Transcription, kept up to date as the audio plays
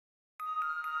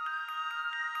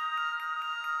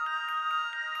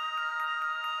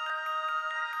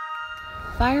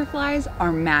Fireflies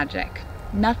are magic.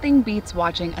 Nothing beats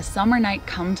watching a summer night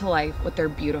come to life with their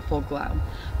beautiful glow.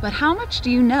 But how much do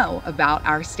you know about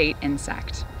our state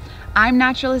insect? I'm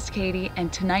naturalist Katie,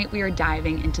 and tonight we are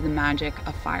diving into the magic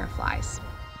of fireflies.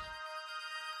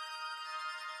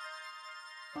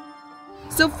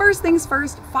 So first things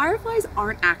first, fireflies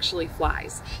aren't actually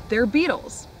flies. They're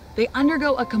beetles. They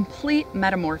undergo a complete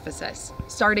metamorphosis,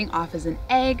 starting off as an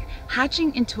egg,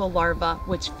 hatching into a larva,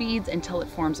 which feeds until it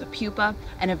forms a pupa,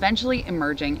 and eventually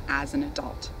emerging as an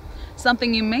adult.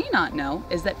 Something you may not know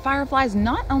is that fireflies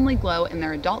not only glow in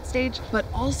their adult stage, but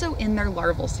also in their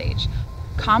larval stage,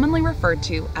 commonly referred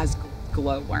to as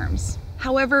glowworms.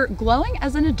 However, glowing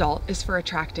as an adult is for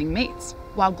attracting mates,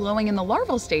 while glowing in the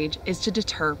larval stage is to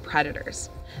deter predators.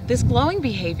 This glowing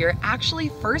behavior actually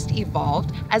first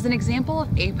evolved as an example of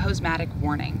aposematic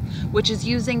warning, which is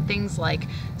using things like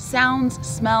sounds,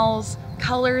 smells,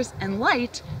 colors, and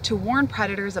light to warn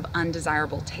predators of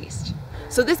undesirable taste.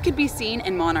 So this could be seen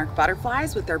in monarch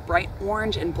butterflies with their bright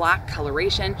orange and black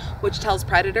coloration, which tells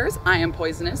predators, I am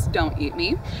poisonous, don't eat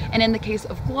me. And in the case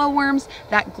of glowworms,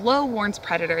 that glow warns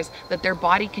predators that their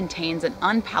body contains an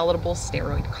unpalatable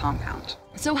steroid compound.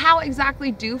 So how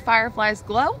exactly do fireflies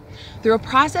glow? Through a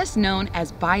process known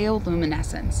as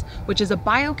bioluminescence, which is a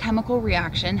biochemical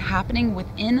reaction happening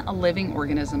within a living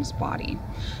organism's body.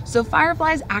 So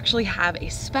fireflies actually have a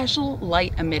special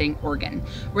light-emitting organ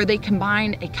where they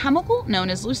combine a chemical known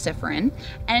as luciferin,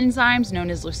 enzymes known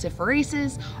as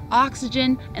luciferases,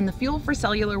 oxygen, and the fuel for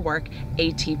cellular work,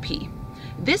 ATP.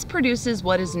 This produces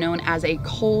what is known as a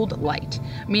cold light,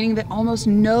 meaning that almost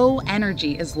no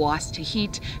energy is lost to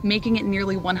heat, making it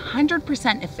nearly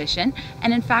 100% efficient,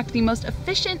 and in fact the most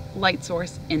efficient light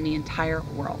source in the entire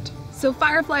world. So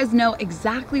fireflies know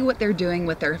exactly what they're doing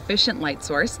with their efficient light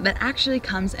source that actually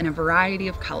comes in a variety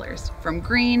of colors, from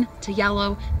green to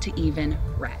yellow to even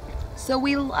red. So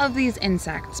we love these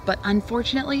insects, but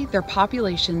unfortunately their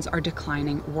populations are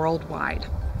declining worldwide,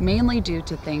 mainly due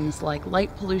to things like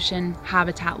light pollution,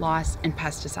 habitat loss, and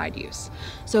pesticide use.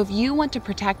 So if you want to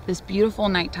protect this beautiful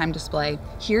nighttime display,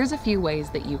 here's a few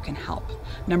ways that you can help.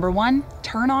 Number one,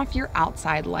 turn off your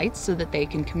outside lights so that they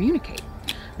can communicate.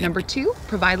 Number two,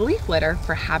 provide leaf litter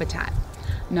for habitat.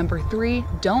 Number three,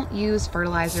 don't use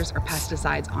fertilizers or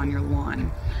pesticides on your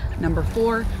lawn. Number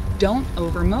four, don't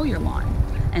overmow your lawn.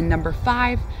 And number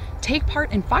five, take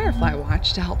part in Firefly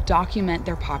Watch to help document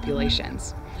their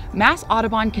populations. Mass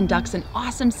Audubon conducts an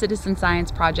awesome citizen science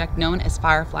project known as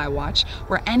Firefly Watch,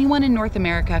 where anyone in North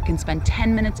America can spend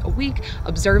 10 minutes a week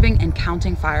observing and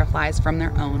counting fireflies from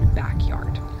their own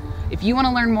backyard. If you want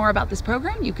to learn more about this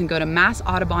program, you can go to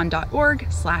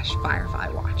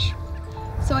massaudubon.org/fireflywatch.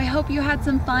 So I hope you had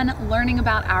some fun learning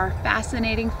about our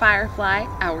fascinating firefly,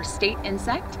 our state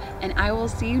insect, and I will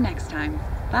see you next time.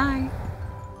 Bye.